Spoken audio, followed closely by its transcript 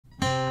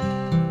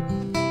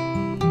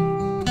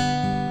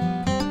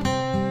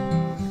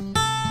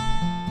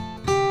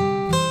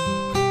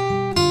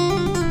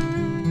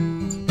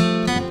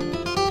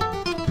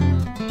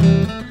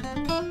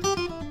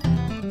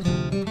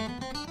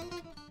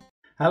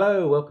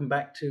Hello, welcome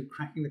back to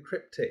Cracking the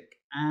Cryptic.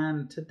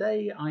 And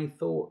today I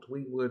thought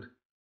we would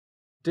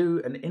do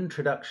an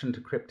introduction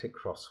to cryptic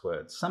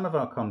crosswords. Some of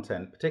our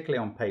content, particularly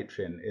on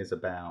Patreon, is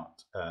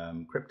about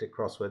cryptic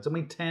crosswords, and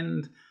we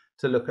tend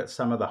to look at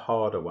some of the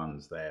harder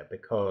ones there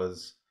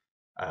because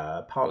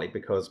partly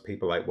because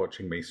people like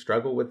watching me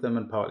struggle with them,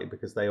 and partly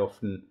because they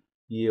often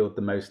yield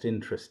the most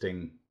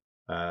interesting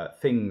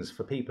things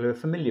for people who are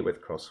familiar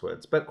with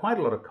crosswords. But quite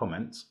a lot of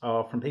comments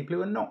are from people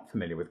who are not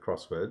familiar with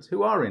crosswords,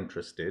 who are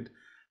interested,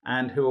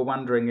 and who are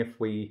wondering if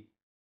we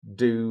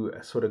do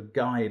a sort of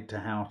guide to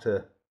how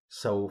to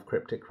solve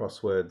cryptic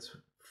crosswords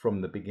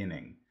from the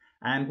beginning.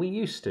 And we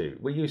used to.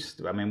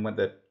 I mean, when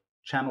the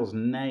channel's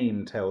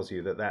name tells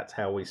you that that's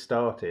how we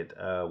started,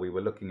 we were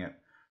looking at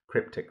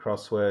cryptic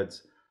crosswords.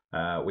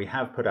 We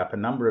have put up a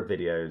number of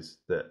videos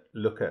that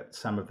look at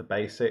some of the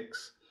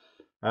basics,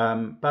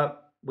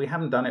 but we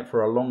haven't done it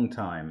for a long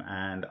time,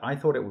 and I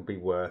thought it would be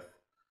worth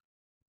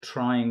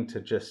trying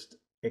to just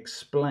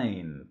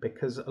explain,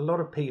 because a lot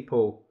of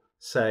people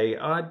say,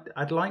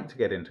 I'd like to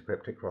get into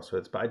cryptic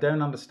crosswords, but I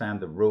don't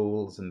understand the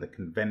rules and the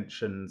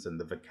conventions and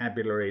the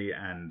vocabulary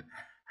and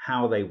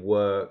how they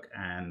work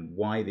and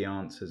why the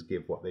answers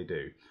give what they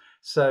do.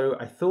 So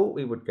I thought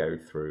we would go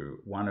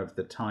through one of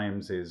the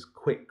Times'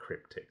 quick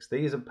cryptics.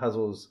 These are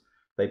puzzles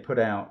they put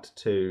out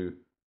to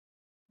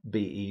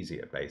be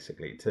easier,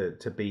 basically,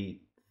 to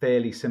be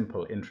fairly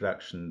simple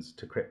introductions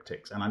to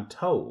cryptics. And I'm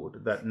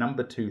told that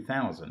number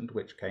 2000,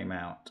 which came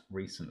out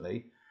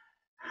recently,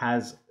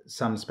 has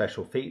some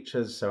special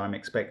features, so I'm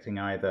expecting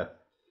either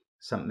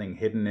something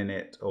hidden in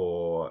it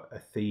or a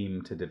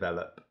theme to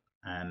develop,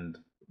 and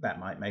that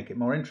might make it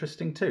more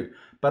interesting too.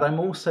 But I'm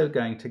also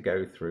going to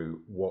go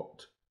through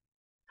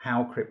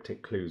how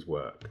cryptic clues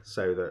work,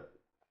 so that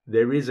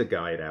there is a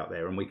guide out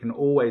there, and we can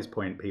always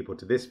point people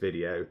to this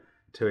video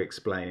to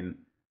explain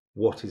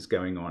what is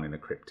going on in a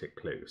cryptic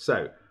clue.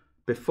 So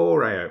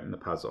before I open the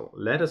puzzle,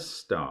 let us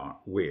start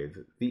with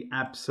the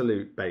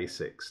absolute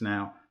basics.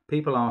 Now,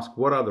 people ask,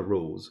 what are the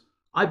rules?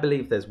 I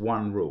believe there's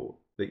one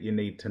rule that you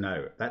need to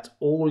know. That's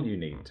all you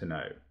need to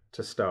know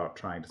to start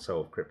trying to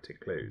solve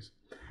cryptic clues.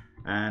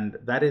 And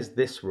that is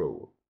this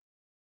rule.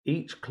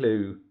 Each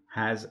clue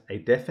has a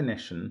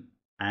definition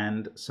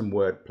and some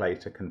wordplay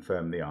to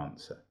confirm the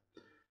answer.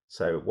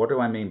 So what do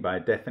I mean by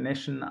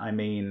definition? I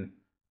mean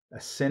a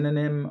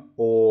synonym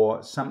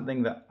or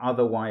something that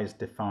otherwise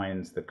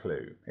defines the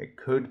clue. It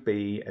could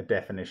be a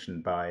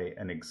definition by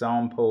an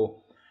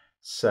example.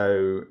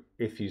 So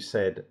if you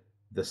said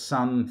the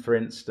sun, for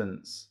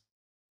instance,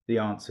 the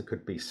answer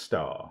could be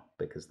star,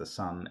 because the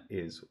sun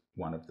is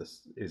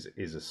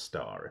is a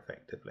star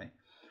effectively.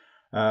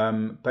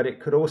 But it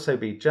could also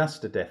be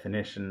just a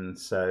definition.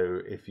 So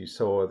if you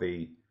saw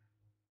the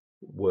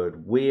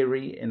word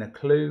weary in a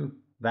clue,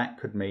 that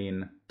could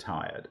mean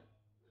tired.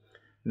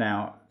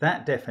 Now,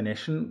 that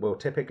definition will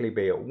typically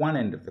be at one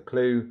end of the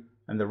clue,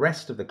 and the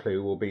rest of the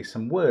clue will be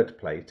some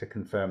wordplay to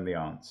confirm the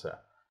answer.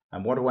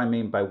 And what do I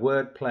mean by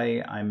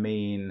wordplay? I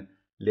mean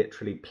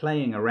literally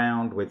playing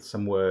around with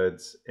some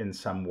words in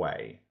some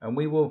way. And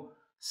we will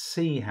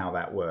see how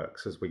that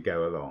works as we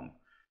go along.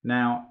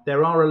 Now,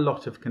 there are a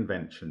lot of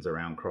conventions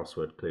around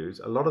crossword clues.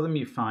 A lot of them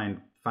you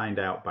find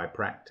out by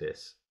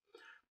practice.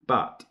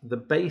 But the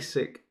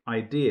basic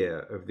idea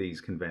of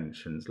these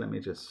conventions, let me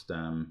just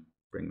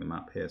bring them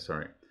up here,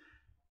 sorry.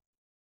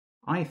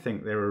 I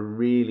think there are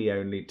really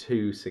only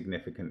two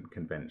significant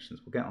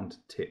conventions. We'll get on to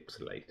tips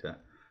later.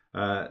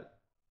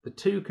 The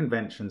two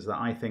conventions that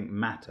I think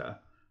matter,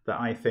 that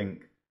I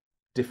think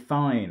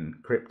define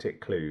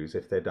cryptic clues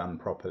if they're done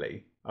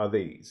properly, are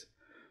these.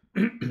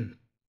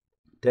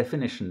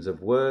 Definitions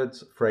of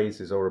words,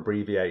 phrases, or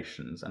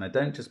abbreviations, and I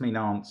don't just mean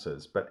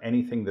answers, but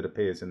anything that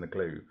appears in the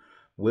clue,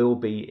 will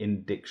be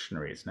in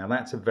dictionaries. Now,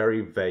 that's a very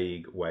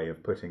vague way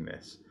of putting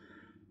this.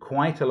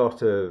 Quite a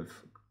lot of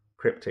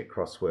cryptic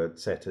crossword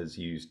setters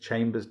use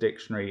Chambers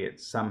Dictionary.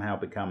 It's somehow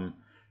become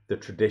the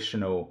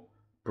traditional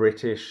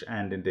British,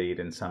 and indeed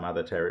in some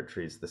other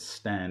territories, the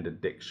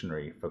standard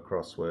dictionary for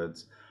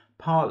crosswords,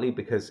 partly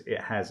because it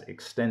has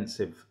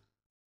extensive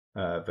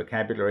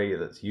vocabulary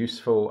that's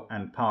useful,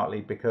 and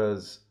partly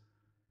because,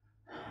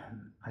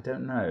 I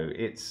don't know,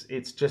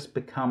 it's just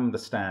become the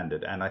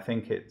standard, and I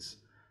think it's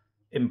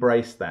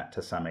embraced that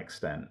to some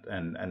extent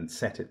and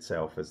set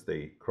itself as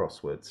the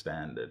crossword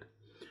standard.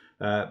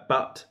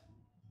 But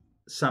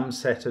some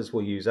setters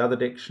will use other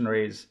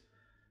dictionaries.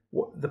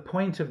 The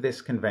point of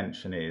this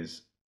convention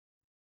is,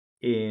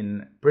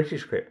 in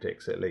British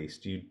cryptics at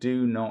least, you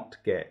do not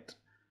get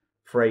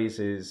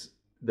phrases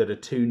that are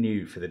too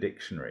new for the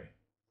dictionary.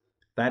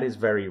 That is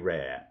very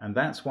rare, and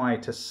that's why,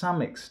 to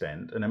some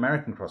extent, an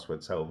American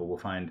crossword solver will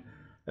find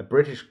a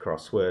British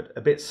crossword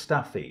a bit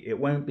stuffy. It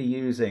won't be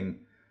using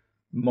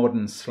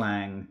modern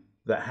slang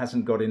that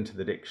hasn't got into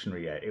the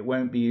dictionary yet. It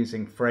won't be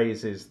using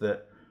phrases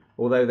that,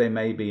 although they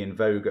may be in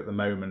vogue at the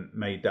moment,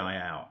 may die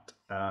out.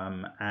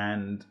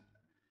 And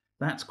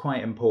that's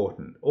quite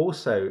important.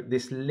 Also,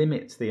 this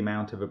limits the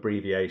amount of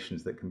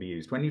abbreviations that can be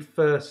used. When you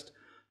first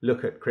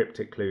look at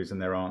cryptic clues and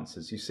their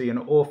answers, you see an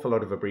awful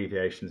lot of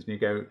abbreviations and you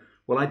go,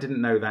 well, I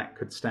didn't know that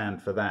could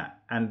stand for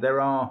that. And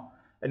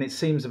it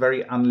seems a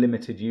very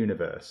unlimited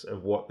universe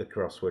of what the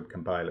crossword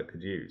compiler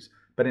could use.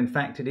 But in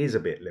fact, it is a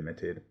bit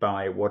limited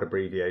by what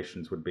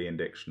abbreviations would be in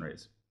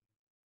dictionaries.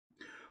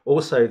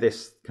 Also,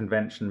 this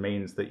convention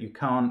means that you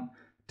can't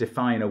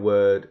define a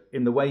word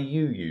in the way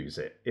you use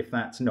it if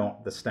that's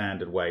not the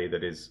standard way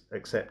that is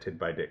accepted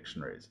by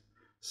dictionaries.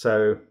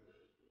 So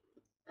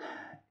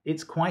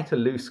it's quite a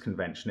loose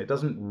convention. It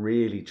doesn't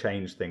really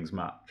change things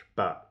much,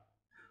 but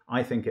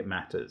I think it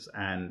matters,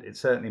 and it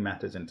certainly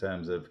matters in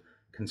terms of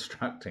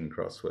constructing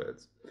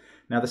crosswords.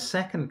 Now, the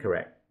second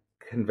correct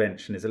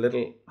convention is a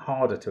little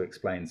harder to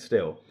explain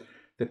still.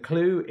 The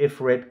clue, if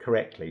read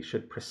correctly,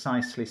 should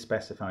precisely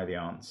specify the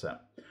answer.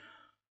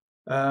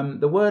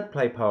 The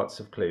wordplay parts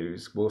of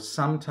clues will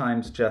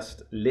sometimes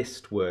just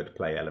list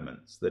wordplay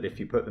elements that if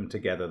you put them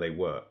together, they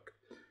work.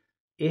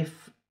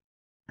 If,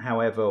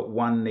 however,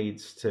 one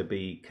needs to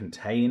be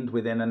contained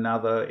within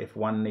another, if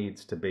one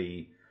needs to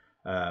be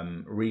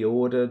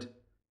reordered,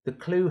 the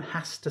clue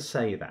has to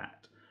say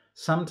that.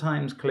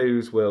 Sometimes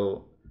clues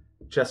will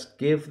just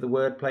give the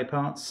wordplay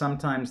parts.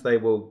 Sometimes they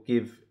will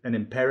give an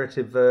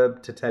imperative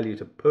verb to tell you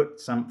to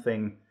put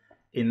something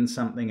in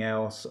something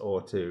else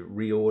or to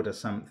reorder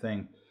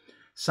something.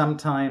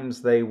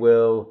 Sometimes they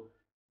will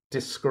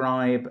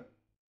describe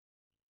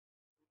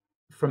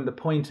from the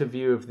point of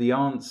view of the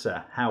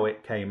answer how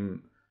it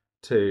came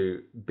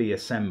to be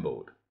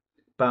assembled.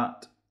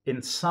 But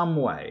in some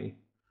way,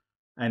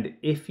 and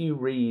if you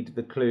read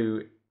the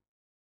clue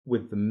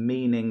with the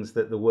meanings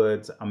that the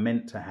words are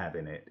meant to have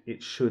in it,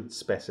 it should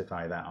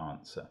specify that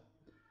answer.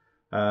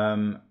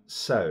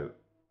 So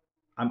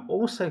I'm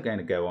also going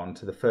to go on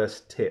to the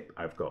first tip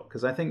I've got,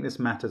 because I think this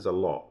matters a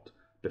lot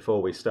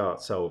before we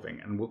start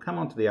solving, and we'll come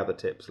on to the other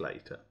tips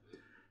later.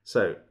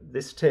 So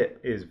this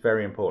tip is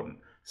very important.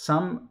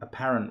 Some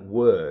apparent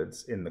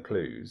words in the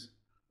clues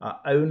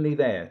are only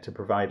there to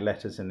provide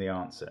letters in the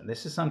answer. And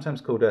this is sometimes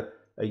called a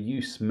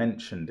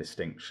use-mention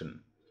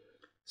distinction.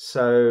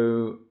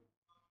 So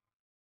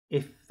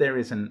if there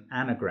is an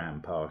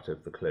anagram part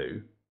of the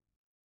clue,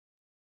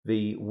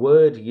 the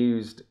word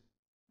used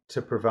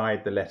to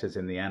provide the letters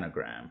in the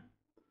anagram.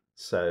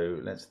 So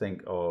let's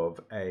think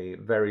of a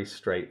very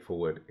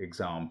straightforward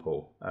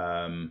example.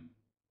 I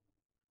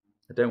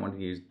don't want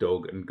to use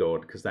dog and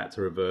God because that's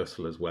a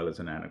reversal as well as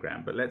an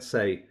anagram. But let's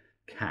say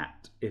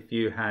cat. If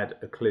you had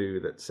a clue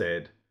that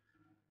said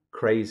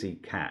crazy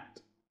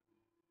cat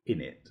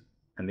in it,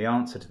 and the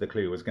answer to the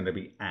clue was going to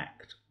be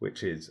act,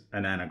 which is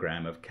an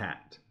anagram of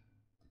cat.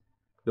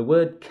 The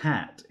word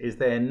cat is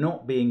there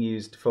not being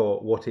used for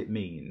what it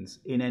means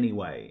in any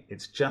way.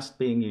 It's just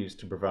being used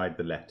to provide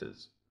the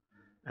letters.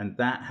 And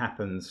that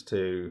happens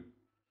to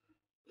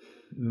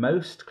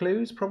most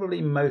clues.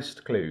 Probably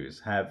most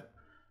clues have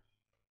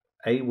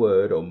a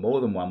word or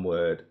more than one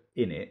word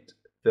in it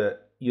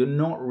that you're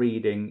not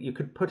reading. You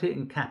could put it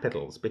in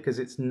capitals because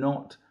it's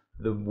not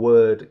the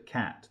word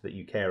cat that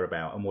you care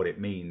about and what it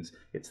means.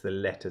 It's the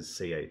letters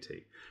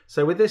C-A-T.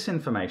 So with this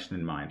information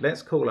in mind,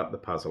 let's call up the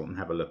puzzle and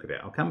have a look at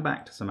it. I'll come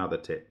back to some other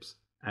tips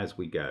as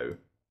we go.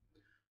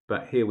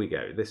 But here we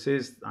go. This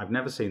is, I've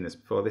never seen this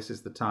before. This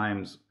is the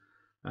Times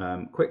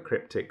Quick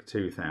Cryptic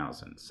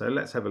 2000. So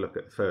let's have a look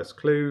at the first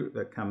clue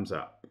that comes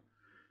up.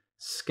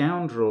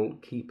 Scoundrel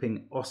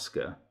keeping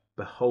Oscar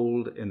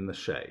behold in the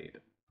shade.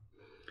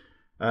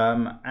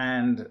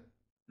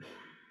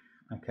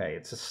 Okay,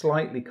 it's a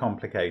slightly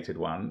complicated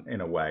one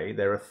in a way.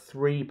 There are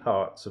three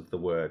parts of the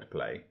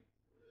wordplay,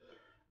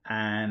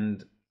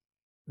 and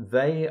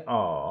they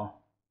are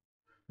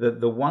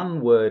the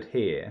one word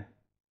here.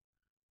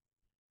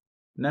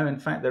 No, in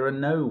fact, there are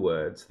no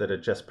words that are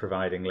just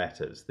providing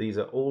letters. These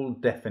are all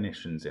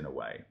definitions in a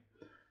way.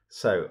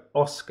 So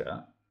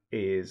Oscar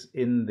is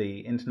in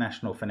the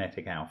International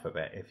Phonetic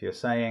Alphabet. If you're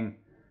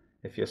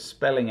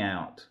spelling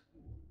out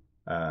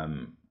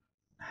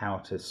how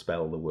to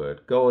spell the word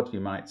God, you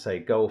might say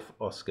Golf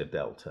Oscar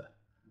Delta,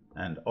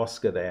 and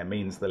Oscar there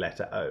means the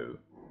letter O,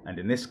 and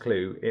in this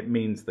clue it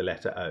means the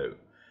letter O.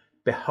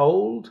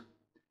 Behold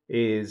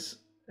is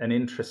an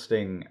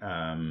interesting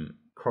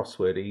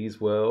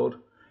crosswordese word.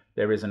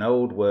 There is an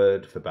old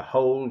word for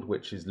behold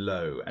which is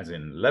lo, as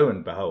in lo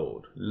and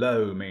behold.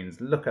 Lo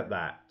means look at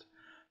that.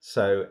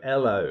 So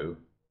LO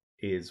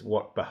is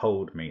what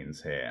behold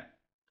means here.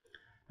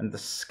 And the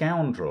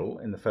scoundrel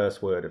in the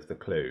first word of the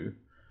clue,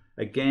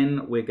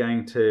 again, we're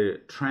going to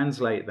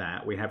translate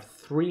that. We have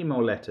three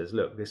more letters.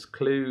 Look, this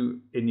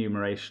clue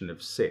enumeration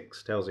of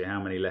 6 tells you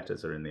how many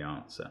letters are in the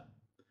answer.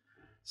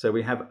 So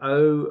we have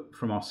O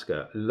from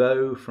Oscar,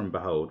 lo from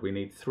behold. We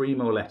need 3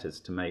 more letters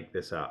to make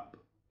this up.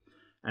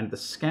 And the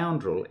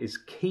scoundrel is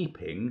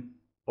keeping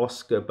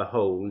Oscar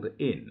behold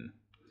in.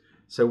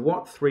 So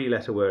what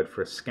 3-letter word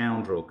for a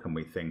scoundrel can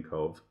we think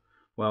of?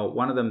 Well,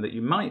 one of them that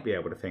you might be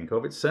able to think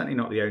of, it's certainly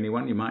not the only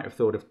one. You might have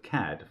thought of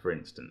cad, for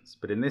instance,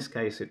 but in this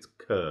case it's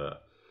cur,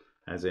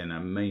 as in a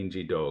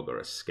mangy dog or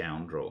a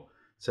scoundrel.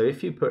 So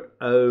if you put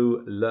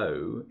O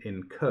lo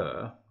in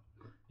cur,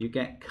 you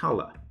get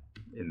colour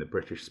in the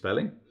British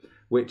spelling,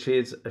 which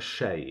is a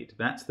shade.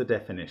 That's the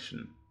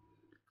definition.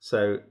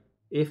 So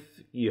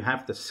If you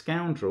have the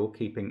scoundrel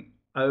keeping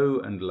O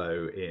and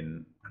low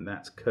in, and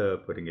that's cur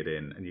putting it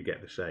in, and you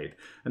get the shade.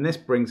 And this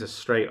brings us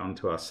straight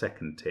onto our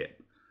second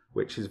tip,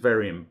 which is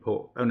very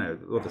important. Oh no,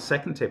 well, the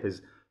second tip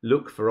is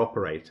look for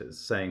operators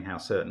saying how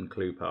certain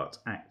clue parts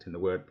act in the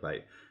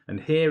wordplay.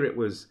 And here it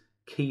was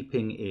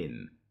keeping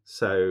in.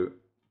 So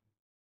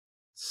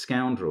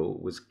scoundrel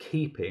was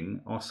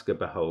keeping Oscar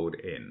Behold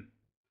in.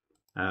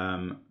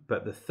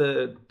 But the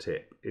third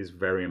tip is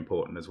very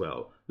important as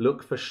well.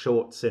 Look for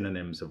short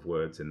synonyms of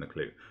words in the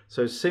clue.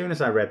 So as soon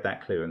as I read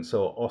that clue and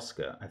saw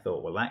Oscar, I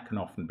thought, well, that can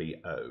often be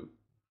O.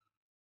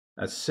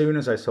 As soon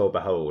as I saw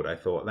Behold, I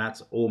thought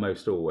that's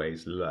almost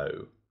always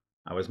low.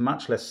 I was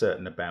much less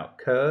certain about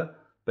cur,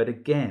 but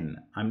again,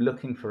 I'm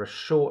looking for a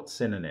short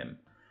synonym.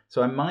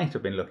 So I might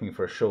have been looking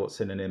for a short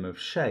synonym of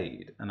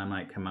shade, and I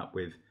might come up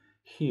with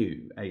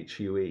hue,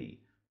 H-U-E.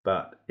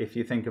 But if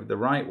you think of the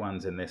right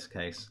ones in this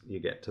case, you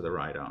get to the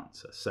right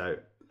answer. So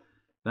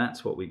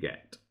that's what we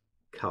get,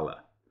 colour.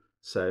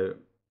 So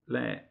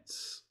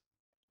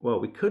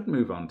we could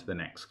move on to the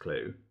next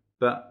clue,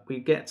 but we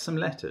get some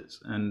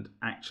letters. And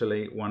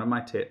actually, one of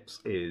my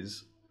tips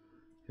is,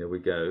 here we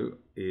go,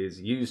 is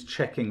use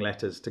checking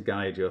letters to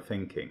guide your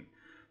thinking.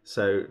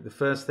 So the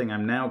first thing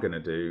I'm now going to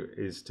do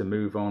is to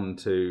move on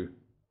to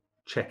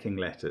checking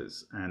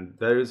letters, and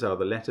those are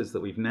the letters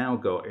that we've now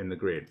got in the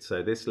grid.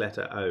 So this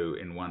letter O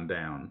in 1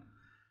 down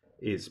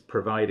is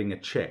providing a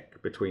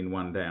check between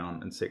 1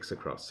 down and 6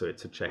 across, so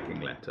it's a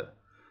checking letter.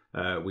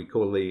 We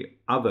call the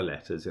other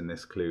letters in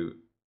this clue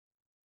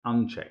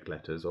unchecked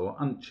letters or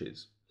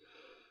unches.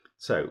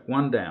 So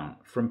 1 down,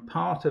 from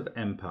part of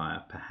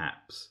empire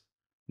perhaps,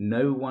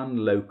 no one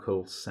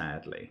local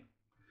sadly.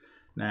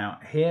 Now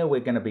here we're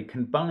going to be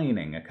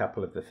combining a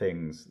couple of the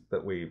things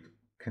that we've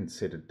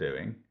considered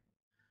doing.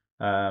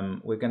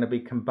 We're going to be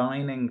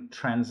combining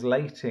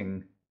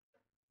translating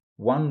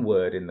one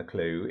word in the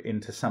clue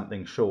into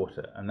something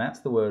shorter, and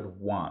that's the word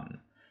one.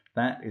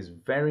 That is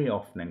very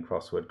often in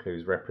crossword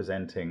clues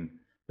representing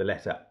the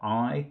letter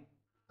I,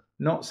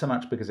 not so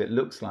much because it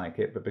looks like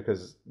it, but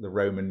because the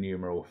Roman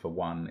numeral for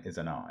one is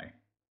an I.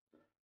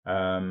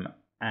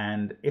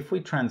 And if we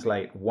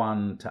translate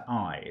one to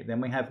I, then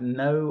we have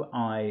no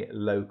I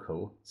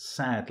local,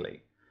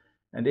 sadly.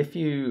 And if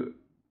you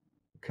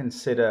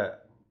consider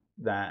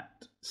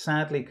that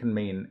sadly can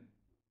mean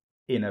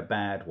in a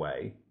bad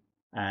way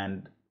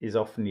and is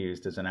often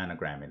used as an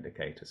anagram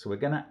indicator. So we're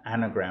going to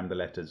anagram the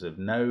letters of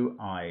no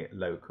I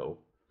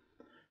local.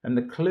 And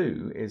the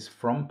clue is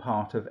from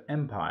part of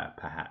empire,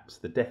 perhaps,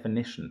 the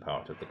definition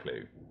part of the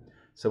clue.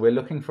 So we're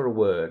looking for a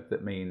word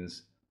that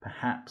means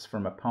perhaps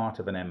from a part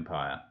of an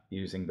empire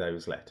using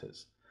those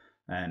letters.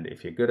 And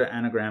if you're good at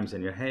anagrams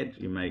in your head,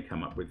 you may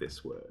come up with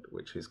this word,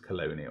 which is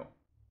colonial.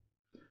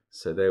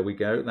 So there we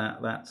go,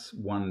 that's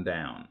 1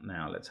 down.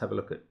 Now let's have a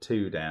look at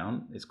 2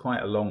 down. It's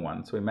quite a long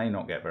one, so we may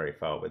not get very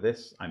far with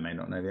this. I may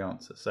not know the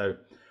answer. So,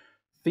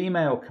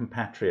 female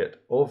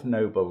compatriot of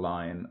noble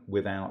line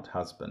without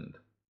husband.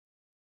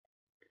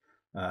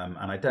 And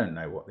I don't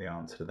know what the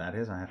answer to that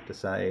is, I have to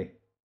say.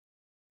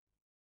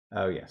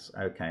 Oh yes,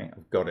 okay,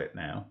 I've got it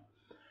now.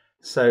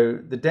 So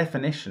the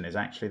definition is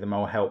actually the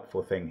more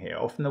helpful thing here.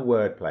 Often the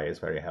wordplay is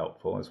very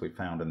helpful, as we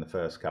found in the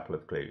first couple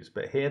of clues.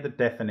 But here the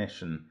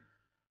definition,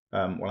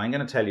 well, I'm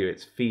going to tell you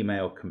it's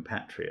female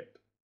compatriot.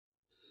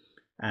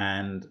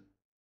 And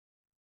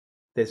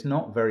there's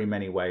not very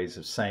many ways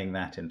of saying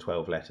that in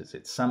 12 letters.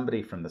 It's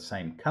somebody from the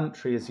same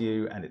country as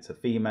you, and it's a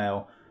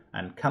female.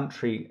 And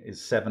country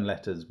is 7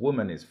 letters,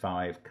 woman is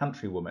 5,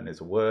 countrywoman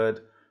is a word.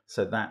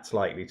 So that's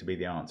likely to be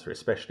the answer,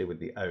 especially with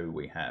the O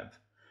we have.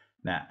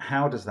 Now,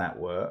 how does that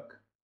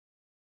work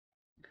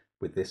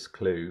with this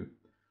clue?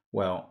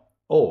 Well,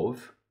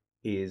 of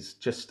is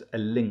just a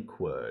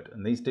link word,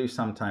 and these do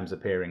sometimes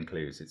appear in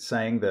clues. It's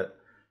saying that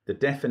the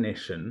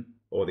definition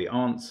or the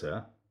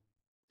answer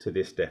to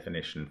this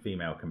definition,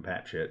 female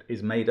compatriot,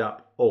 is made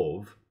up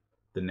of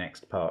the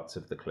next parts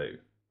of the clue.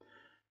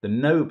 The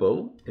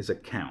noble is a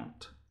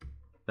count.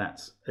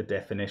 That's a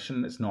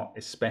definition. It's not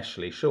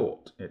especially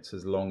short. It's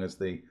as long as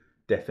the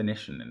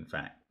definition, in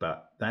fact,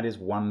 but that is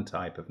one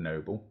type of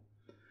noble.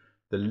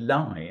 The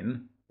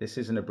line, this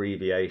is an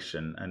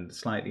abbreviation and a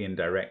slightly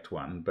indirect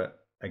one, but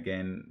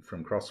again,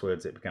 from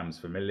Crosswords it becomes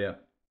familiar.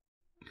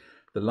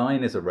 The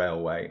line is a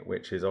railway,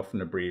 which is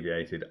often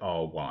abbreviated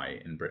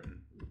RY in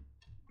Britain.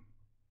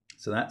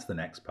 So that's the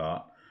next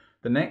part.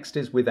 The next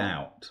is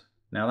without.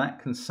 Now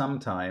that can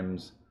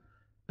sometimes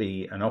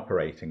be an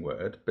operating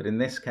word, but in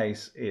this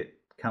case it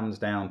comes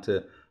down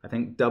to, I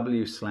think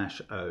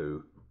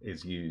W/O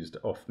is used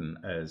often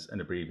as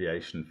an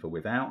abbreviation for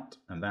without,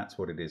 and that's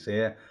what it is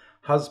here.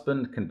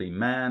 Husband can be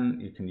man.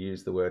 You can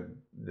use the word,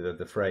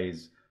 the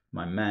phrase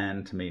my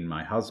man to mean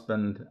my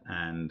husband,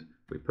 and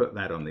we put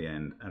that on the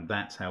end, and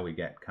that's how we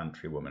get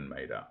countrywoman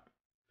made up.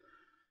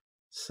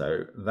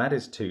 So that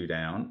is 2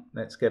 down.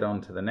 Let's get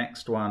on to the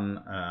next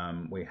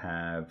one. We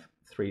have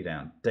 3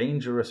 down.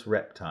 Dangerous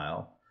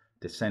reptile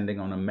descending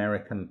on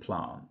American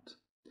plant.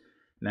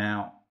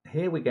 Now,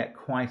 here we get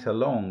quite a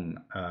long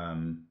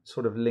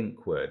sort of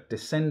link word.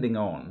 Descending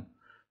on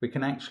we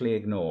can actually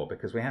ignore,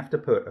 because we have to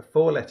put a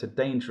 4-letter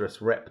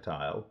dangerous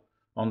reptile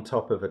on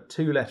top of a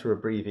 2-letter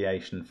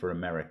abbreviation for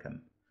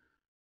American.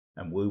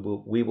 And we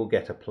will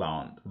get a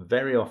plant.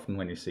 Very often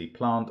when you see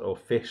plant or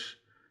fish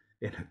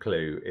in a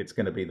clue, it's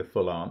going to be the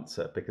full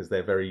answer, because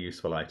they're very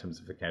useful items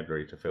of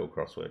vocabulary to fill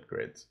crossword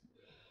grids.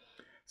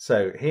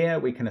 So here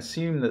we can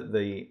assume that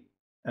the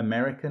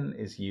American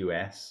is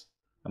US,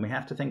 and we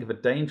have to think of a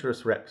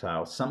dangerous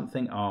reptile,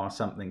 something R,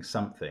 something,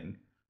 something,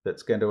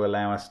 that's going to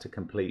allow us to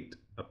complete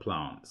a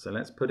plant. So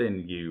let's put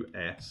in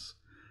US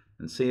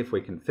and see if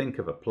we can think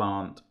of a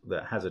plant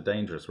that has a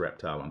dangerous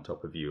reptile on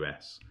top of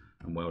US.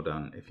 And well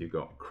done if you've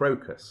got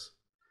crocus.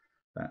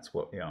 That's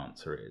what the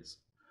answer is.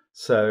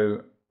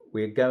 So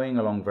we're going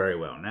along very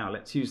well. Now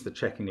let's use the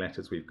checking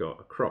letters we've got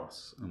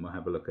across, and we'll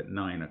have a look at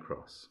 9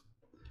 across.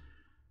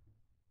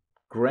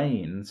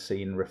 Grain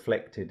seen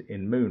reflected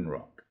in moon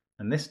rock.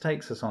 And this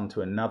takes us on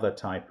to another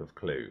type of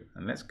clue.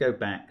 And let's go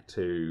back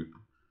to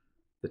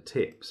the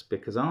tips,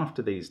 because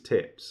after these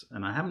tips,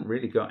 and I haven't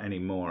really got any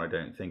more, I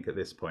don't think, at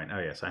this point. Oh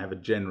yes, I have a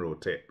general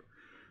tip,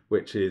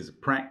 which is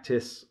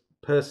practice,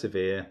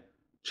 persevere,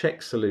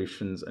 check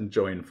solutions, and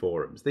join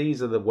forums.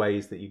 These are the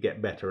ways that you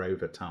get better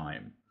over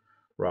time,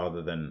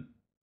 rather than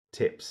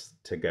tips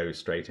to go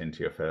straight into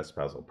your first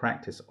puzzle.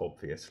 Practice,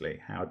 obviously.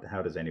 How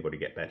does anybody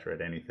get better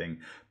at anything?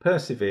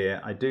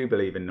 Persevere. I do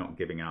believe in not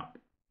giving up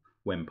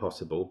when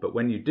possible, but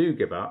when you do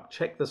give up,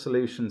 check the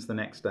solutions the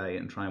next day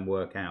and try and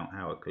work out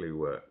how a clue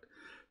worked.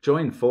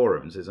 Join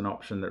forums is an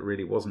option that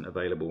really wasn't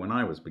available when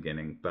I was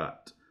beginning,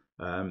 but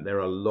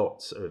there are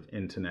lots of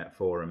internet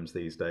forums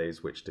these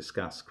days which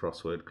discuss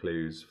crossword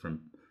clues from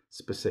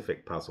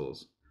specific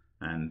puzzles,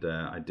 and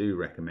I do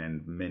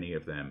recommend many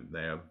of them.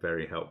 They are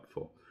very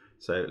helpful.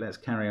 So let's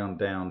carry on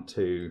down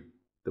to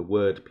the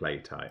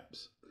wordplay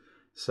types.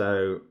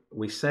 So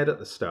we said at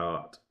the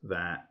start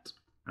that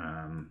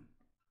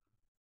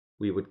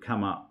we would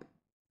come up,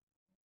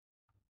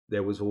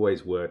 there was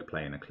always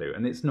wordplay in a clue,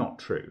 and it's not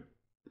true.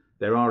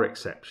 There are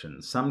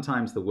exceptions.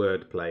 Sometimes the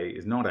wordplay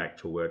is not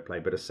actual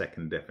wordplay, but a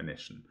second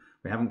definition.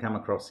 We haven't come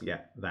across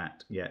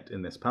that yet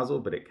in this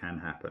puzzle, but it can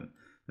happen.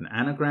 An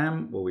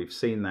anagram, well, we've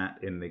seen that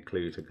in the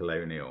clue to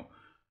colonial.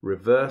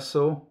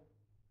 Reversal,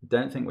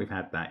 don't think we've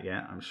had that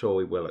yet. I'm sure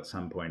we will at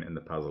some point in the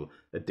puzzle.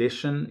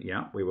 Addition,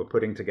 yeah, we were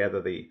putting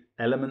together the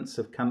elements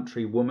of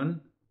country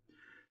woman.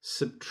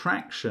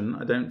 Subtraction,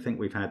 I don't think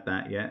we've had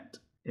that yet.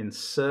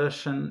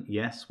 Insertion,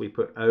 yes, we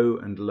put O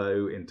and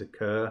low into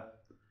cur.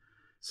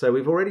 So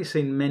we've already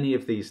seen many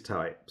of these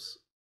types.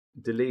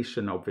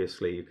 Deletion,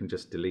 obviously, you can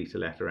just delete a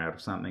letter out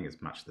of something. It's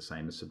much the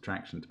same as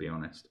subtraction, to be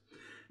honest.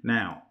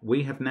 Now,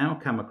 we have now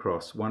come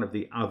across one of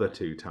the other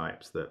 2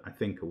 types that I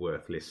think are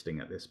worth listing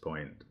at this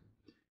point.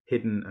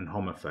 Hidden and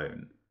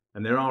homophone.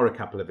 And there are a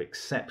couple of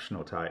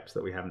exceptional types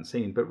that we haven't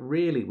seen, but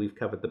really we've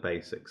covered the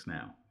basics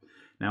now.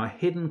 Now, a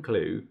hidden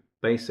clue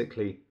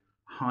basically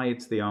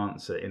hides the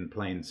answer in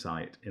plain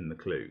sight in the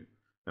clue.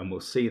 And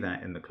we'll see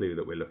that in the clue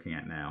that we're looking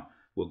at now.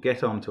 We'll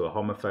get on to a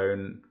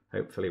homophone.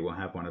 Hopefully we'll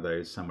have one of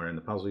those somewhere in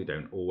the puzzle. You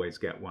don't always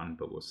get one,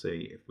 but we'll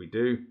see if we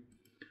do.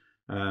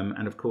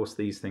 And of course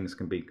these things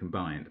can be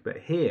combined. But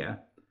here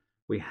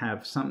we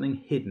have something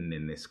hidden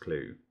in this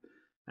clue.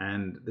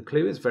 And the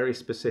clue is very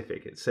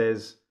specific. It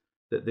says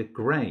that the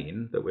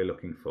grain that we're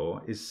looking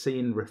for is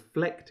seen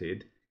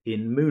reflected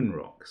in moon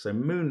rock. So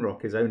moon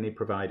rock is only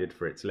provided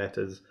for its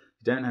letters.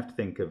 You don't have to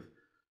think of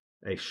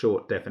a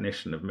short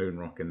definition of moon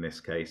rock in this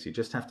case. You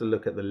just have to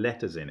look at the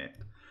letters in it.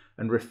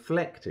 And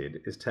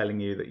reflected is telling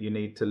you that you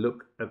need to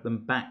look at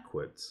them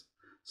backwards.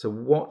 So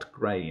what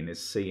grain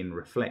is seen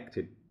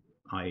reflected,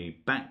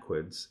 i.e.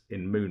 backwards,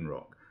 in moon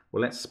rock?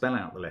 Well, let's spell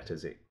out the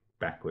letters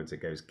backwards.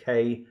 It goes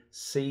K,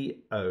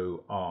 C,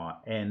 O, R,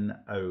 N,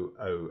 O,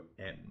 O,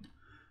 N.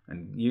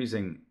 And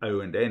using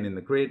O and N in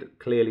the grid,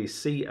 clearly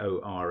C,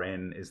 O, R,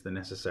 N is the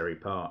necessary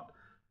part.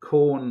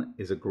 Corn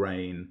is a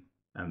grain,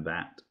 and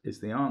that is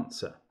the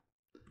answer.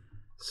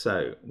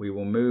 So we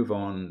will move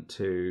on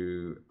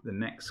to the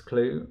next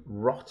clue.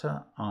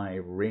 Rotter I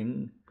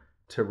ring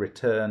to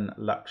return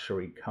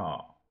luxury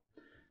car.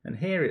 And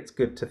here it's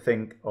good to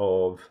think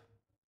of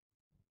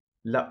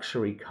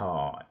luxury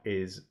car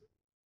is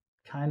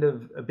kind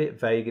of a bit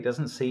vague. It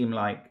doesn't seem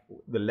like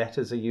the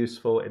letters are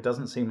useful. It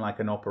doesn't seem like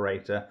an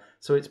operator.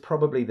 So it's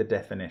probably the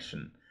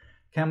definition.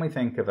 Can we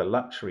think of a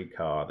luxury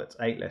car that's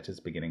 8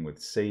 letters beginning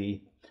with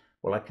C?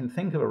 Well, I can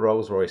think of a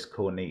Rolls-Royce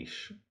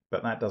Corniche,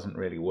 but that doesn't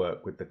really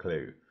work with the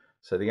clue.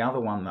 So the other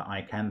one that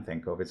I can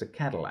think of is a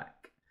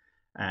Cadillac.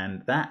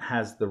 And that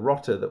has the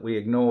rotter that we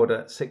ignored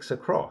at 6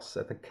 across,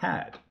 at the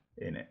cad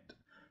in it.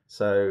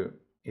 So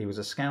he was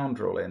a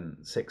scoundrel in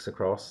 6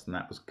 across, and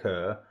that was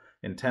cur.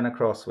 In 10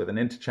 across, with an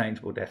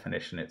interchangeable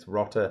definition, it's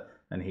rotter,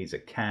 and he's a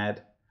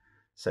cad.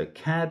 So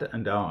cad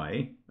and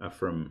I are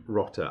from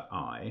rotter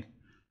I.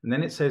 And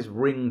then it says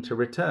ring to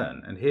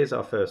return. And here's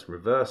our first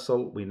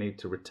reversal. We need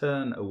to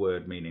return a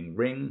word meaning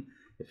ring.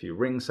 If you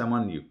ring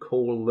someone, you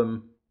call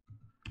them.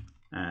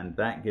 And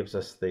that gives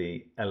us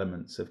the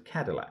elements of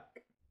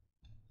Cadillac.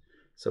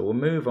 So we'll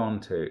move on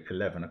to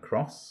 11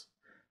 across.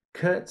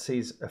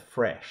 Curtsies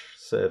afresh,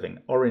 serving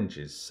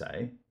oranges,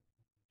 say.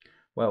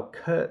 Well,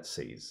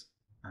 curtsies,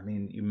 I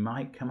mean, you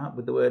might come up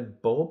with the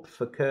word Bob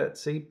for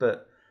curtsy,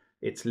 but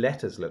its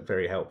letters look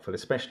very helpful,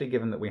 especially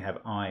given that we have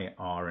I,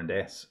 R, and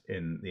S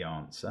in the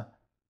answer,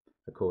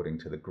 according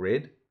to the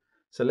grid.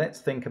 So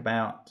let's think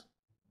about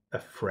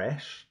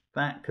afresh.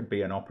 That could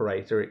be an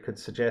operator. It could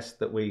suggest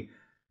that we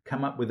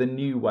come up with a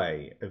new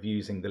way of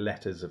using the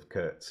letters of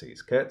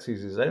curtsies.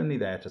 Curtsies is only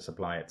there to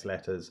supply its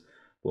letters.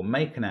 We'll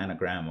make an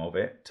anagram of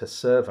it to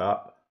serve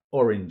up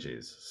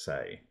oranges,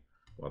 say.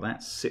 Well,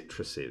 that's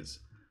citruses.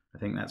 I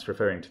think that's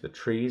referring to the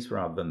trees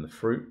rather than the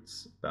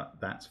fruits, but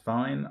that's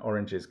fine.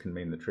 Oranges can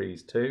mean the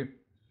trees too.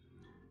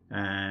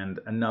 And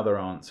another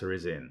answer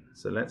is in.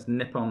 So let's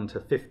nip on to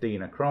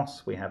 15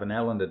 across. We have an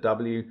L and a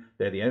W.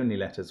 They're the only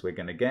letters we're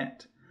going to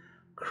get.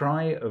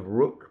 Cry of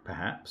rook,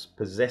 perhaps,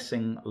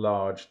 possessing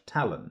large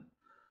talon.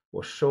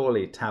 Well,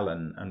 surely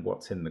talon and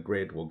what's in the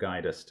grid will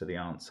guide us to the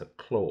answer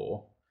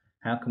claw.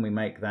 How can we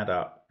make that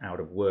up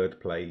out of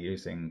wordplay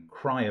using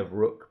cry of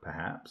rook,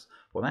 perhaps?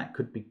 Well, that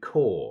could be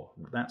caw.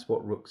 That's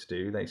what rooks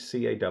do. They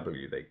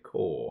C-A-W, they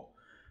caw.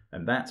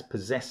 And that's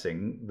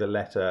possessing the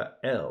letter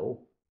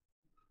L,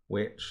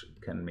 which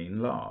can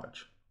mean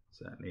large.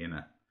 Certainly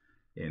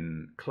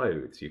in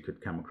clothes, you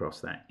could come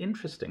across that.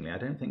 Interestingly, I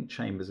don't think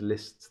Chambers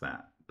lists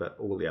that, but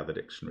all the other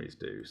dictionaries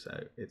do,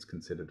 so it's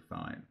considered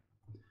fine.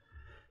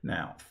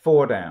 Now,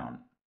 4 down.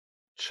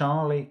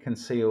 Charlie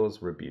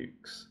conceals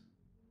rebukes.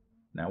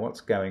 Now,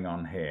 what's going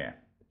on here?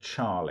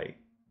 Charlie.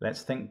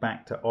 Let's think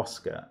back to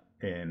Oscar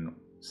in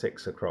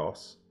 6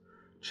 across.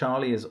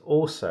 Charlie is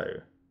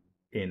also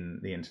in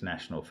the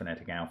International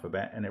Phonetic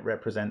Alphabet, and it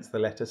represents the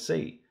letter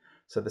C.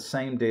 So the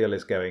same deal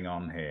is going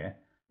on here.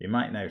 You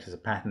might notice a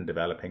pattern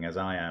developing, as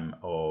I am,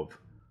 of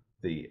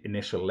the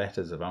initial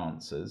letters of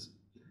answers.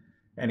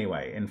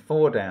 Anyway, in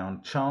 4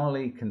 down,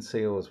 Charlie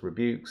conceals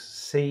rebukes.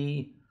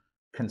 C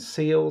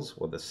conceals,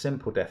 well, the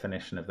simple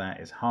definition of that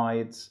is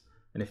hides.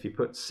 And if you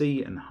put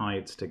C and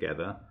hides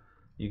together,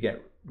 you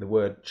get the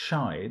word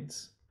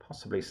chides,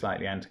 possibly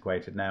slightly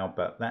antiquated now,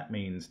 but that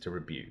means to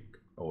rebuke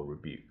or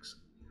rebukes.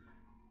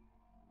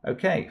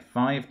 Okay,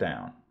 5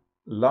 down.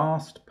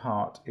 Last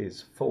part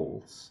is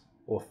false,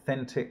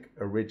 authentic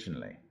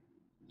originally.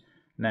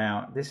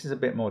 Now, this is a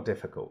bit more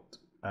difficult.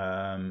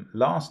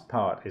 Last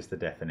part is the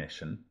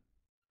definition.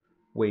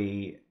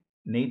 We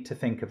need to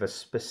think of a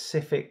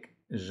specific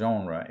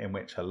genre in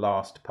which a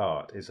last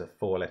part is a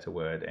 4-letter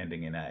word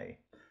ending in A.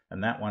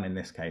 And that one in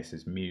this case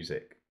is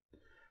music.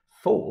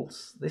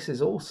 False, this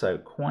is also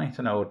quite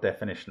an old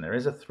definition. There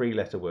is a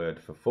 3-letter word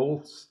for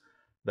false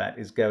that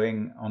is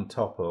going on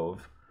top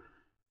of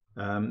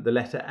the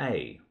letter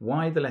A.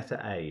 Why the letter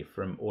A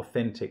from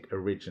authentic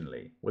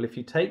originally? Well, if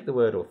you take the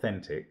word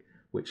authentic,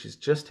 which is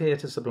just here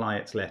to supply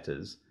its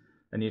letters,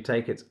 and you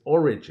take its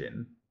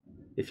origin,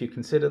 if you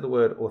consider the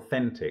word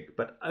authentic,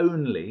 but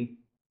only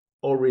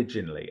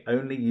originally,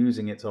 only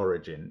using its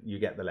origin, you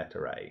get the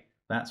letter A.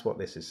 That's what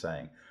this is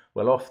saying.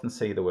 We'll often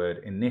see the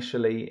word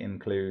initially in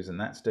clues, and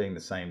that's doing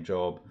the same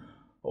job,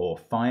 or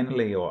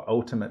finally or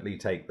ultimately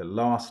take the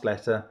last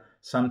letter.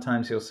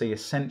 Sometimes you'll see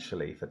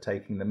essentially for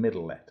taking the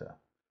middle letter,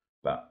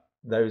 but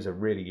those are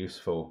really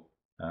useful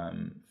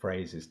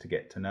phrases to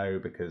get to know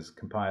because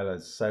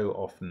compilers so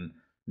often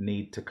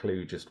need to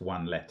clue just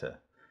one letter.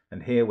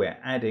 And here we're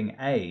adding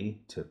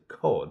A to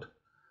cod.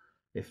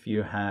 If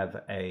you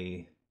have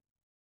a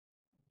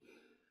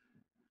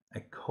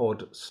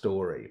cod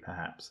story,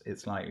 perhaps,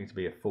 it's likely to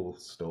be a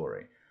false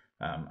story.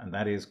 And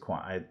that is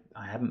quite,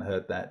 I hadn't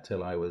heard that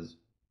till I was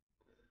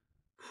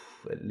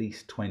at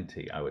least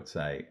 20, I would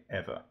say,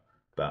 ever.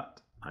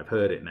 But I've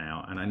heard it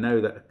now, and I know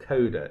that a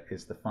coda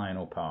is the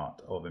final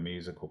part of a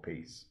musical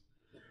piece.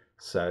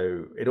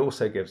 So it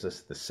also gives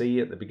us the C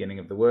at the beginning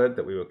of the word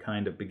that we were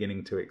kind of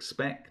beginning to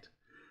expect.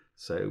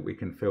 So we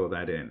can fill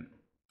that in.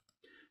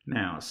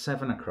 Now,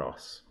 7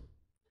 across.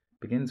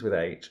 Begins with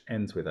H,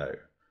 ends with O.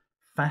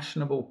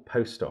 Fashionable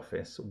post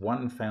office,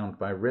 one found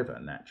by river,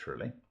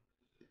 naturally.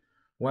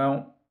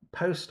 Well,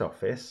 post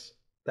office,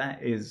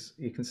 that is,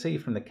 you can see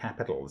from the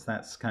capitals,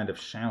 that's kind of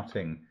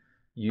shouting,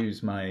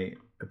 use my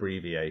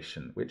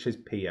abbreviation, which is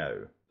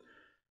PO.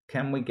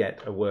 Can we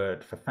get a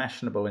word for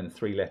fashionable in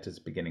 3 letters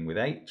beginning with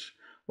H?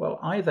 Well,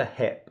 either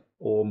HEP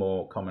or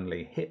more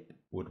commonly hip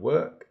would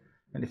work.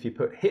 And if you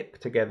put hip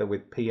together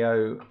with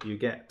PO, you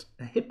get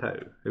a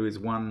hippo, who is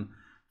one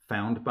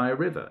found by a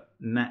river,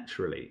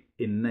 naturally,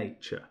 in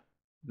nature.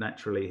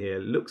 Naturally here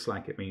looks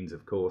like it means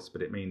of course,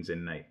 but it means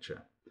in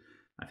nature.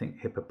 I think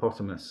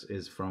hippopotamus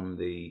is from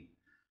the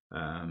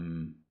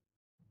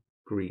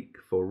Greek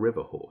for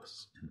river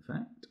horse, in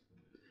fact.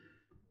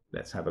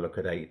 Let's have a look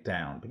at 8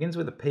 down. Begins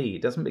with a P,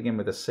 doesn't begin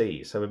with a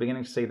C. So we're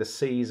beginning to see the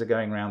C's are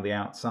going around the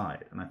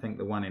outside. And I think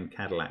the one in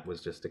Cadillac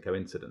was just a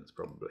coincidence,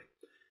 probably.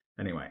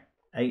 Anyway,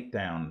 8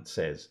 down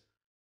says,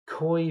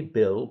 Coy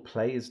Bill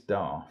plays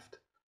daft,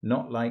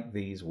 not like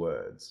these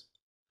words.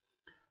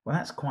 Well,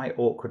 that's quite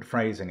awkward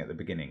phrasing at the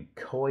beginning.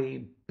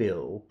 Coy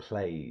Bill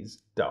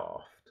plays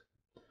daft.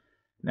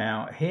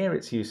 Now, here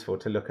it's useful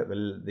to look at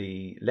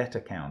the letter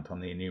count on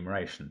the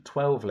enumeration,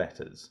 12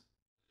 letters.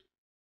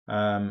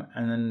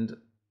 And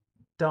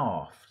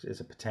daft is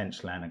a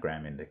potential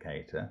anagram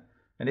indicator.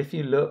 And if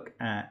you look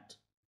at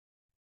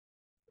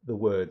the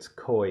words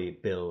koi,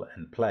 bill,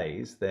 and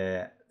plays,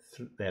 their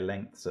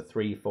lengths are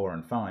 3, 4,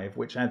 and 5,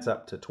 which adds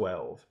up to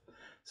 12.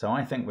 So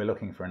I think we're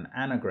looking for an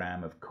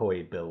anagram of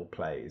koi, bill,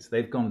 plays.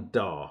 They've gone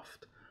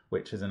daft,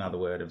 which is another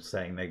word of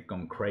saying they've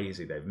gone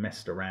crazy, they've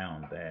messed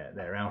around,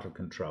 they're out of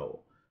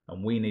control.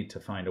 And we need to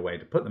find a way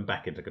to put them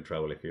back into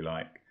control, if you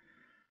like.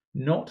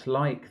 Not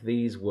like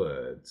these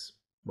words.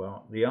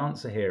 Well, the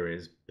answer here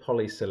is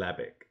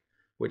polysyllabic,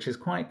 which is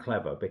quite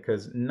clever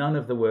because none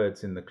of the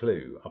words in the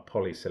clue are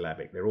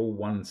polysyllabic. They're all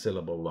one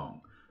syllable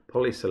long.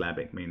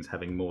 Polysyllabic means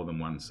having more than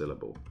one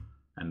syllable,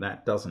 and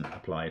that doesn't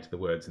apply to the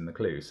words in the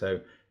clue. So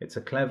it's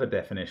a clever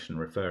definition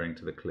referring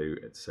to the clue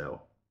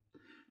itself.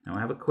 Now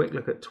have a quick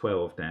look at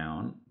 12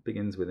 down.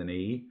 Begins with an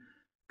E.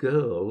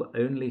 Girl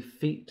only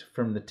feet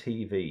from the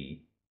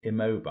TV,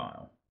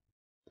 immobile.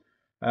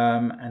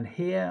 And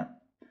here,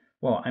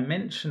 well, I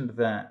mentioned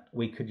that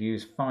we could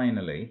use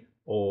finally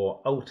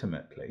or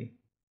ultimately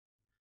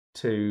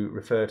to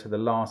refer to the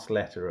last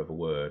letter of a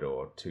word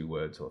or 2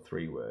 words or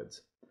 3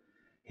 words.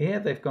 Here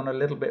they've gone a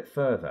little bit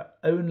further.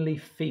 Only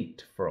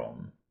feet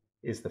from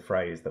is the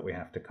phrase that we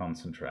have to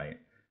concentrate.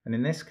 And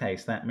in this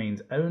case, that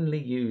means only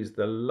use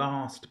the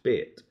last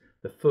bit.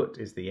 The foot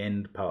is the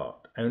end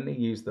part. Only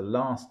use the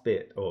last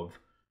bit of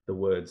the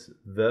words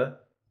the,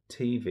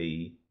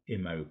 TV,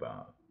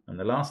 immobile. And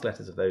the last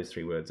letters of those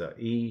 3 words are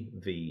E,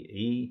 V,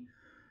 E,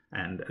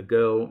 and a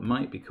girl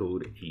might be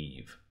called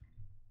Eve.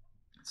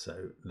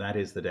 So that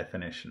is the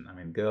definition. I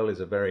mean, girl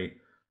is a very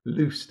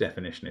loose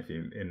definition,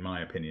 in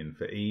my opinion,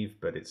 for Eve,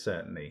 but it's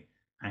certainly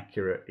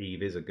accurate.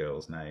 Eve is a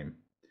girl's name.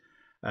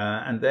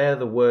 And there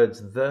the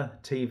words the,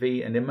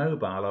 TV, and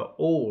immobile are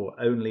all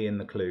only in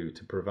the clue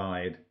to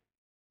provide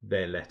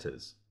their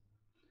letters,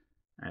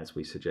 as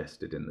we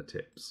suggested in the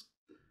tips.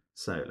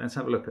 So let's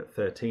have a look at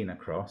 13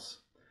 across.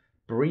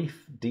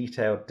 Brief,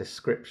 detailed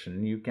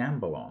description you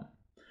gamble on.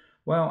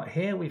 Well,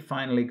 here we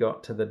finally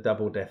got to the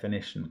double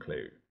definition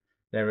clue.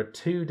 There are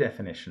 2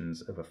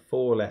 definitions of a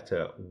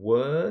 4-letter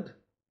word,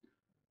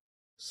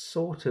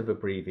 sort of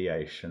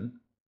abbreviation,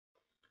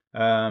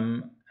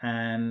 but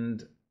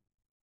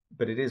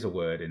it is a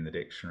word in the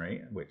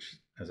dictionary, which,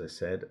 as I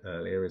said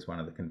earlier, is one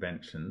of the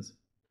conventions.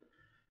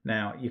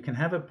 Now, you can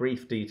have a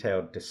brief,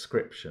 detailed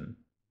description,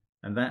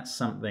 and that's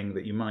something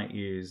that you might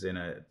use in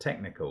a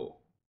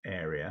technical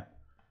area,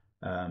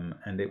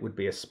 and it would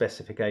be a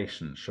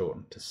specification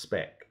shortened to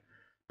spec.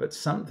 But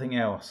something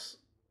else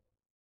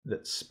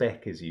that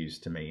spec is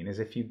used to mean is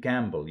if you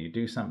gamble, you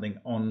do something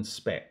on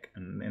spec,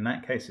 and in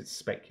that case it's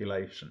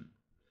speculation.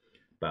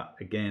 But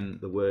again,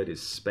 the word is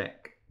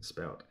spec,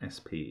 spelled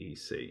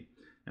S-P-E-C.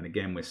 And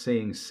again, we're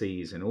seeing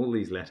C's in all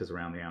these letters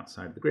around the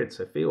outside of the grid,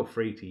 so feel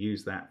free to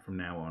use that from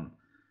now on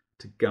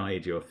to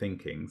guide your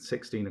thinking.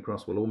 16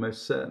 across will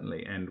almost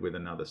certainly end with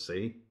another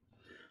C.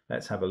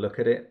 Let's have a look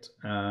at it.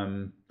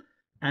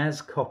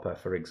 As copper,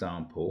 for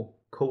example,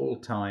 call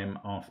time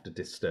after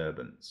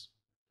disturbance.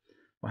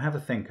 Well, have a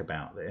think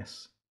about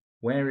this.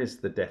 Where is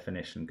the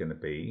definition going to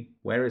be?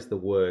 Where is the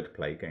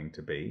wordplay going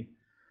to be?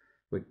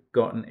 We've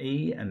got an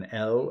E, an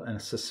L, and a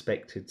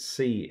suspected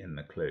C in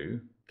the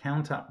clue.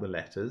 Count up the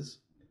letters.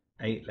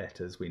 8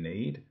 letters we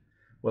need.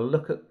 Well,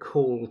 look at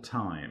call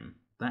time.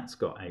 That's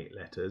got 8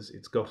 letters.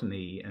 It's got an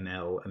E, an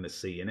L, and a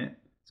C in it.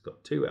 It's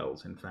got 2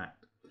 L's, in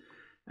fact.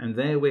 And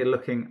there we're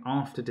looking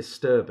after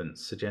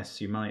disturbance,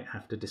 suggests you might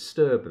have to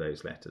disturb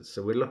those letters.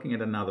 So we're looking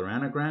at another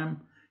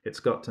anagram. It's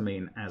got to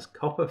mean as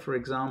copper, for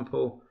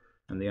example,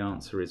 and the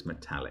answer is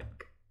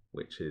metallic,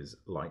 which is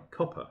like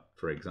copper,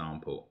 for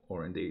example,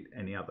 or indeed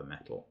any other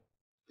metal.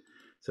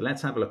 So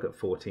let's have a look at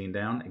 14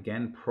 down,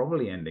 again,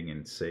 probably ending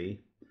in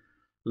C.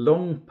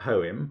 Long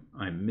poem,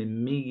 I'm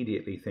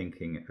immediately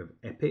thinking of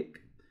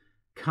epic.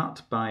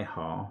 Cut by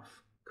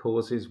half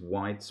causes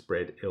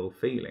widespread ill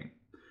feeling.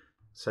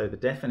 So the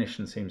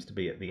definition seems to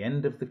be at the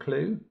end of the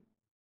clue.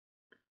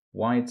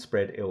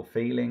 Widespread ill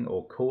feeling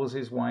or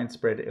causes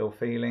widespread ill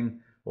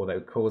feeling,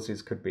 although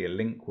causes could be a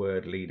link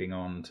word leading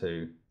on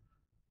to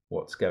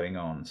what's going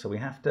on. So we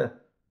have to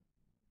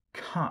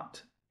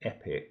cut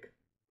epic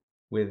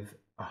with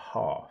a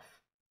half.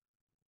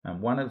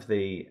 And one of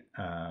the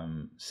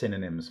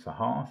synonyms for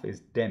half is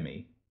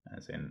demi,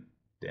 as in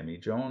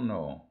demijohn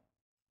or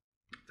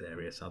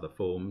various other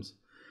forms.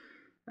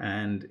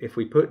 And if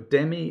we put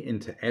demi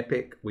into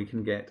epic, we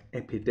can get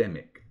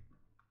epidemic,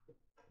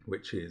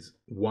 which is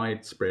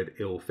widespread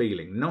ill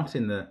feeling, not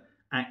in the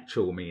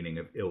actual meaning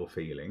of ill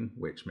feeling,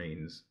 which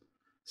means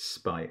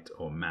spite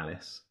or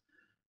malice,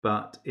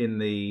 but in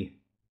the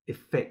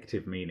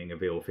effective meaning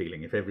of ill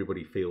feeling. If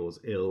everybody feels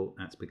ill,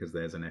 that's because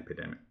there's an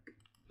epidemic.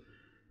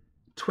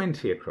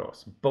 20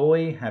 across,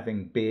 boy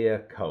having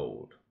beer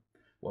cold.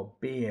 Well,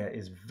 beer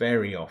is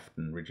very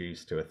often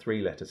reduced to a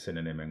 3-letter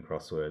synonym in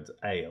crosswords,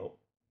 ale,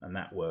 and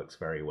that works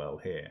very well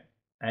here.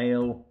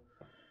 Ale,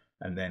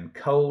 And then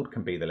cold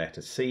can be the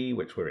letter C,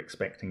 which we're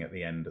expecting at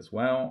the end as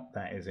well.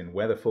 That is in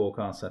weather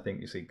forecasts. I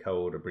think you see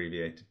cold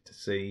abbreviated to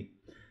C.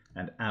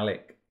 And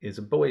Alec is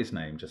a boy's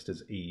name, just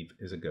as Eve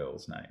is a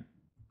girl's name.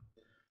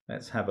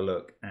 Let's have a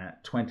look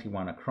at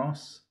 21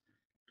 across.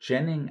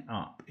 Genning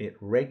up, it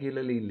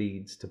regularly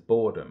leads to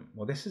boredom.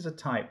 Well, this is a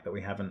type that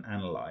we haven't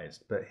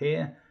analysed, but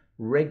here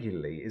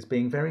regularly is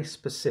being very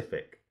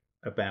specific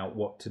about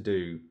what to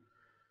do.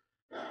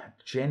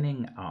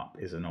 Genning up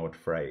is an odd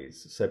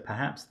phrase, so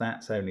perhaps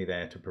that's only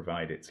there to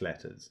provide its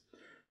letters.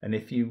 And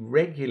if you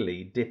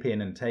regularly dip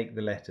in and take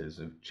the letters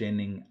of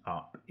genning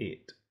up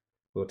it,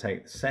 we'll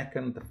take the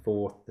 2nd, the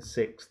 4th, the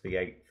 6th, the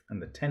 8th, and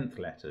the 10th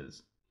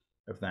letters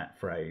of that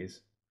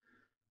phrase.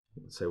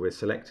 So we're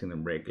selecting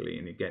them regularly,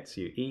 and it gets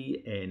you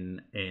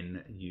E-N-N-U-I.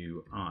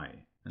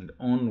 And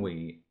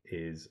ennui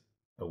is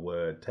a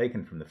word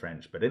taken from the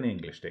French, but in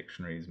English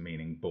dictionaries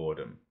meaning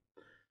boredom.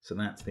 So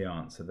that's the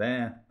answer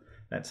there.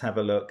 Let's have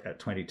a look at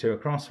 22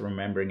 across,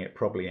 remembering it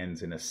probably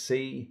ends in a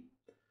C.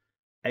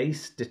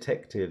 Ace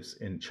detectives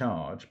in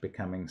charge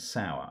becoming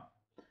sour.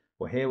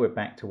 Well, here we're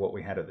back to what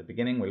we had at the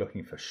beginning. We're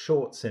looking for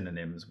short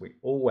synonyms. We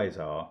always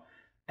are.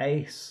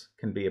 Ace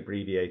can be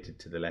abbreviated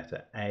to the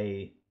letter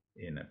A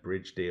in a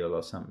bridge deal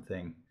or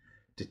something.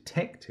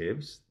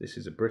 Detectives, this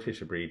is a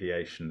British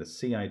abbreviation. The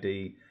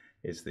CID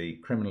is the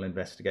Criminal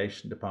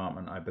Investigation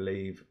Department, I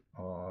believe,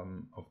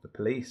 of the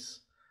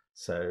police.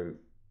 So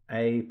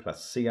A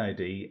plus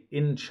CID.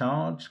 In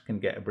charge can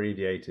get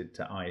abbreviated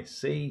to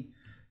IC.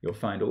 You'll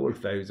find all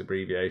of those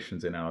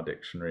abbreviations in our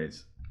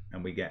dictionaries.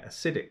 And we get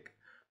acidic,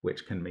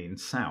 which can mean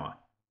sour,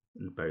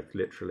 both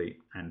literally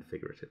and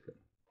figuratively.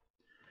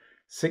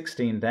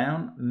 16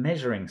 down,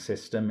 measuring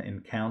system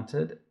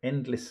encountered,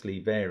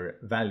 endlessly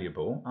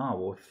valuable.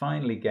 We'll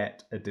finally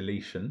get a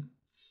deletion.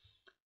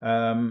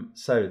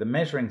 So the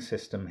measuring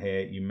system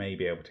here, you may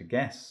be able to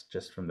guess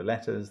just from the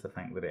letters, the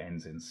fact that it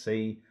ends in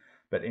C,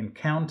 but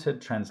encountered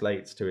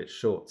translates to its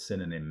short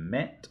synonym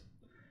met.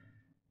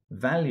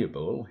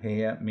 Valuable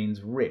here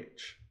means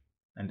rich,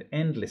 and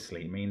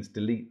endlessly means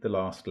delete the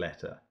last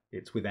letter.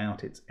 It's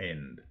without its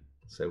end.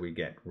 So we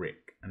get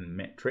rick, and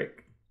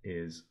metric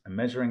is a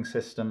measuring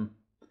system.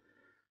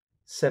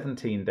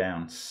 17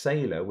 down,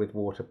 sailor with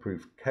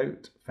waterproof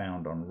coat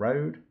found on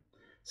road.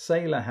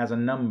 Sailor has a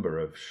number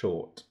of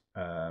short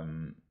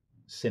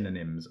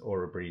synonyms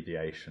or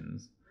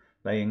abbreviations.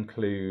 They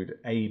include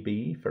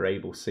AB for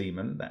able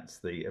seaman, that's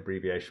the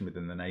abbreviation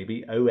within the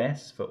Navy,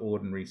 OS for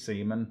ordinary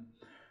seaman,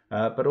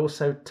 but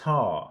also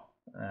tar,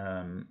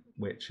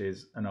 which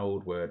is an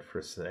old word for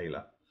a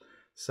sailor.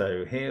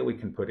 So here we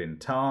can put in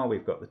tar,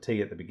 we've got the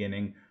T at the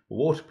beginning.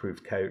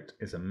 Waterproof coat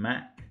is a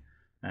Mac,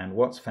 and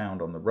what's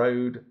found on the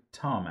road,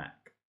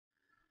 tarmac.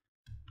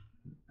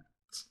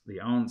 That's the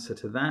answer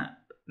to that.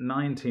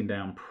 19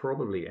 down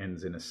probably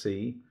ends in a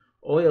C.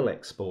 Oil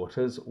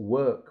exporters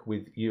work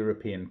with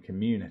European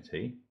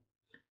Community.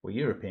 Well,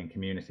 European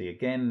Community,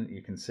 again,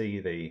 you can see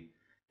the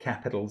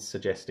capitals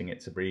suggesting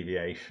its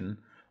abbreviation.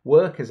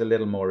 Work is a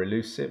little more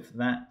elusive.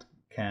 That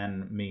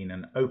can mean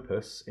an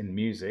opus in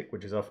music,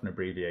 which is often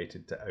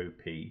abbreviated to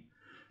OP.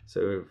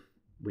 So if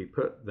we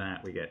put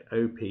that, we get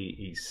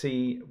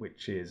OPEC,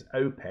 which is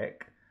OPEC,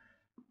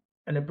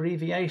 an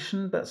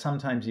abbreviation, but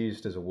sometimes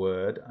used as a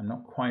word. I'm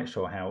not quite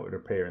sure how it would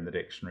appear in the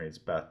dictionaries,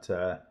 but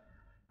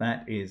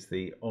that is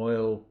the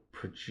oil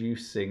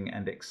producing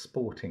and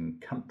exporting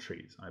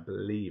countries. I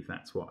believe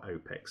that's what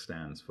OPEC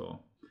stands for.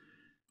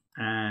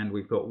 And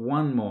we've got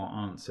one more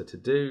answer to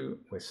do.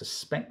 We're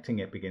suspecting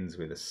it begins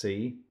with a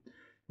C.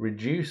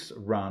 Reduce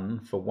run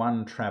for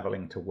one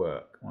travelling to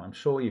work. Well, I'm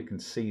sure you can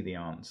see the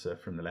answer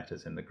from the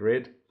letters in the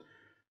grid.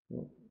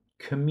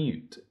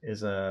 Commute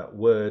is a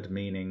word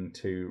meaning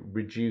to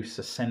reduce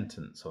a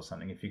sentence or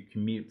something. If you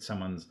commute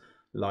someone's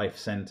life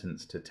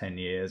sentence to 10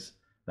 years,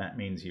 that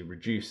means you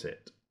reduce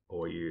it.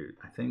 Or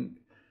I think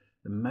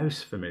the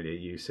most familiar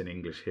use in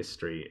English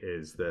history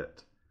is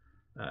that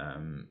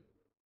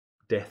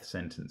death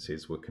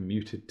sentences were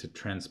commuted to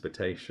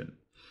transportation.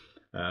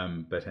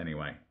 But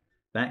anyway,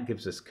 that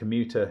gives us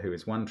commuter, who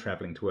is one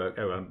travelling to work.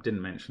 Oh, I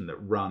didn't mention that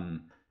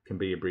run can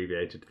be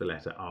abbreviated to the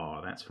letter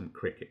R. That's from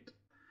cricket.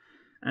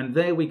 And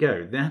there we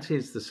go. That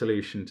is the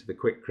solution to the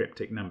quick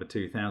cryptic number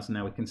 2000.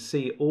 Now we can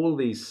see all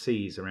these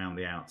C's around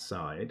the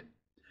outside.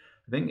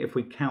 I think if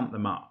we count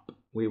them up,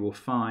 we will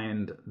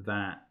find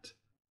that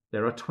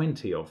there are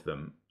 20 of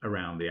them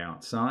around the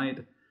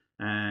outside.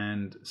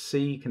 And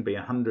C can be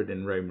 100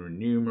 in Roman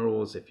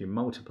numerals. If you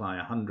multiply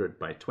 100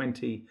 by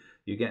 20,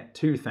 you get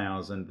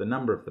 2000, the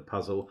number of the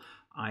puzzle.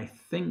 I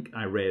think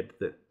I read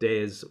that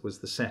Des was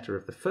the setter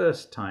of the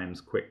first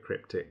Times quick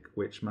cryptic,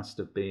 which must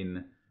have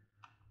been,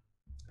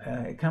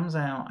 it comes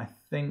out, I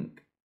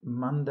think,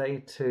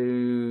 Monday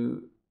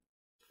to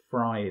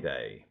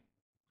Friday.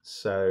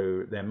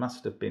 So there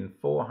must have been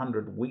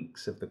 400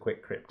 weeks of the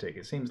quick cryptic.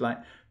 It seems like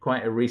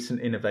quite a recent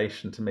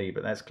innovation to me,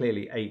 but that's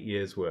clearly 8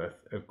 years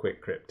worth of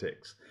quick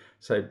cryptics.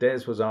 So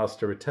Des was asked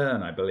to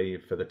return, I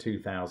believe, for the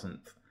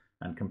 2000th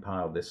and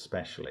compiled this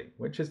specially,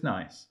 which is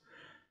nice.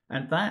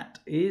 And that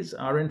is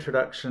our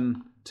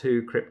introduction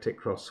to cryptic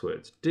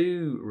crosswords,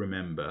 do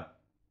remember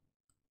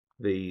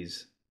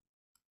these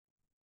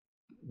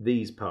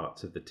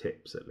parts of the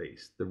tips at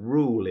least. The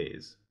rule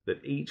is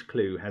that each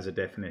clue has a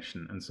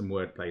definition and some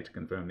wordplay to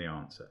confirm the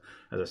answer.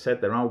 As I said,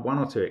 there are 1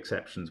 or 2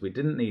 exceptions. We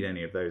didn't need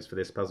any of those for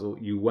this puzzle.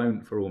 You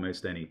won't for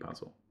almost any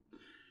puzzle.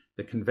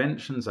 The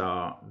conventions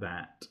are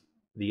that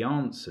the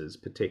answers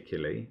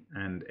particularly,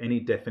 and any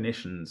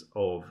definitions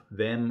of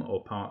them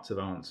or parts of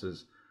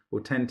answers,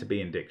 will tend to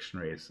be in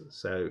dictionaries.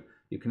 So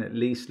you can at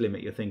least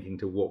limit your thinking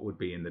to what would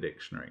be in the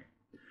dictionary.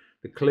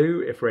 The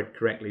clue, if read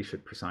correctly,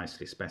 should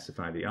precisely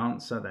specify the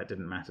answer. That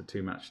didn't matter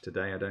too much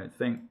today, I don't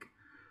think.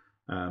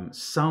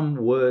 Some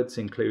words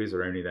in clues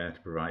are only there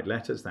to provide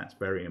letters. That's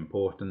very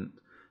important.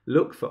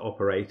 Look for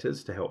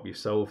operators to help you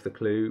solve the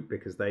clue,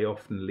 because they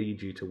often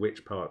lead you to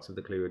which parts of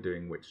the clue are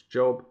doing which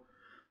job.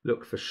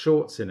 Look for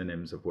short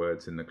synonyms of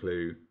words in the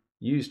clue.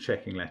 Use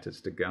checking letters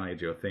to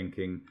guide your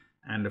thinking.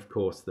 And of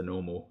course, the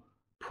normal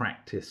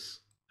practice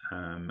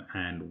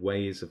and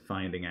ways of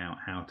finding out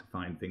how to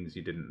find things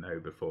you didn't know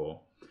before.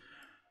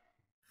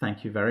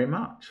 Thank you very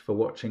much for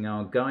watching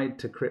our guide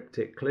to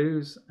cryptic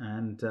clues,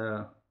 and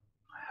I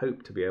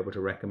hope to be able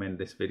to recommend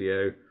this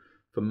video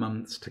for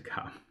months to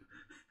come.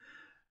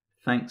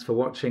 Thanks for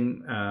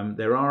watching.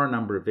 There are a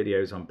number of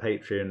videos on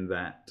Patreon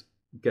that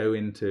go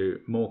into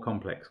more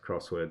complex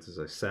crosswords, as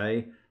I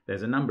say.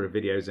 There's a number of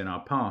videos in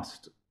our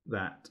past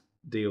that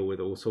deal with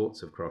all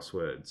sorts of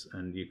crosswords,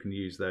 and you can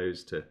use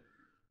those to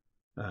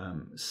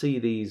see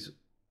these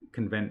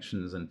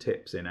conventions and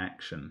tips in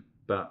action.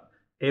 But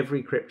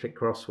every cryptic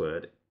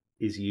crossword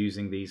is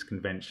using these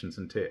conventions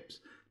and tips.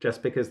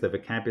 Just because the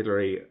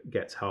vocabulary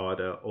gets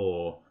harder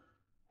or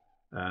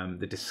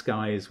the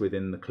disguise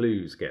within the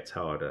clues gets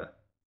harder,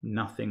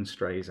 nothing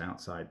strays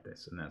outside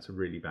this, and that's a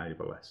really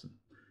valuable lesson.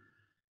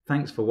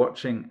 Thanks for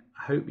watching.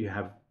 I hope you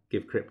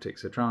give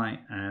cryptics a try,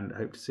 and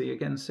hope to see you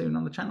again soon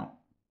on the channel.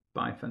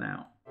 Bye for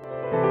now.